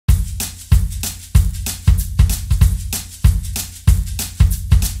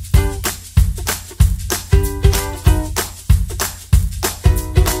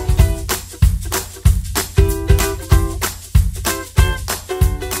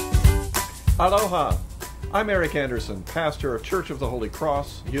Aloha! I'm Eric Anderson, pastor of Church of the Holy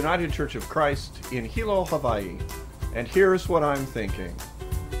Cross, United Church of Christ in Hilo, Hawaii. And here's what I'm thinking.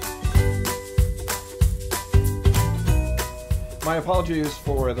 My apologies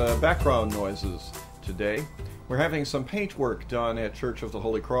for the background noises today. We're having some paint work done at Church of the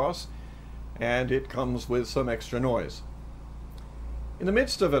Holy Cross, and it comes with some extra noise. In the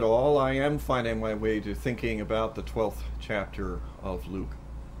midst of it all, I am finding my way to thinking about the 12th chapter of Luke.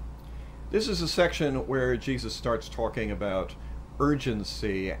 This is a section where Jesus starts talking about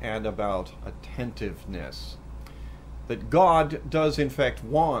urgency and about attentiveness. That God does in fact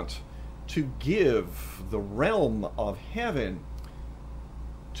want to give the realm of heaven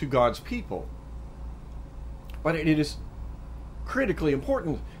to God's people. But it is critically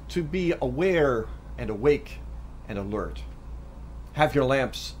important to be aware and awake and alert. Have your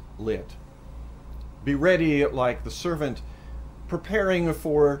lamps lit. Be ready like the servant preparing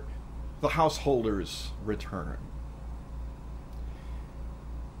for the householder's return.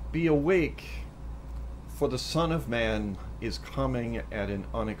 Be awake, for the Son of Man is coming at an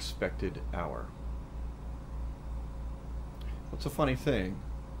unexpected hour. It's a funny thing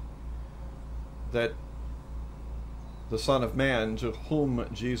that the Son of Man, to whom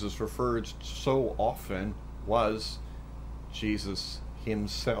Jesus referred so often, was Jesus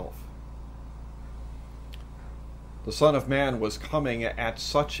himself. The Son of Man was coming at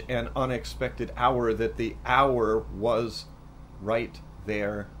such an unexpected hour that the hour was right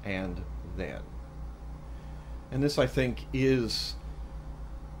there and then. And this, I think, is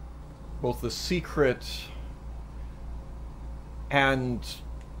both the secret and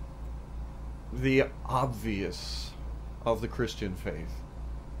the obvious of the Christian faith.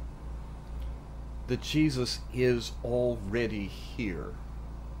 That Jesus is already here.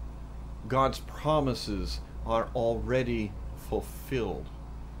 God's promises are already fulfilled.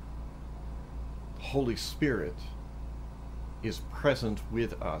 The Holy Spirit is present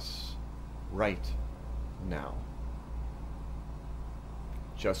with us right now.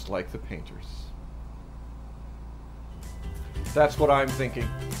 Just like the painters. That's what I'm thinking.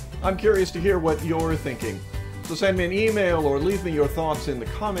 I'm curious to hear what you're thinking. So send me an email or leave me your thoughts in the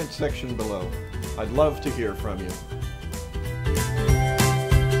comment section below. I'd love to hear from you.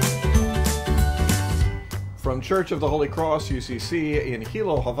 From Church of the Holy Cross, UCC in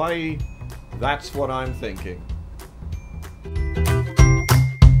Hilo, Hawaii, that's what I'm thinking.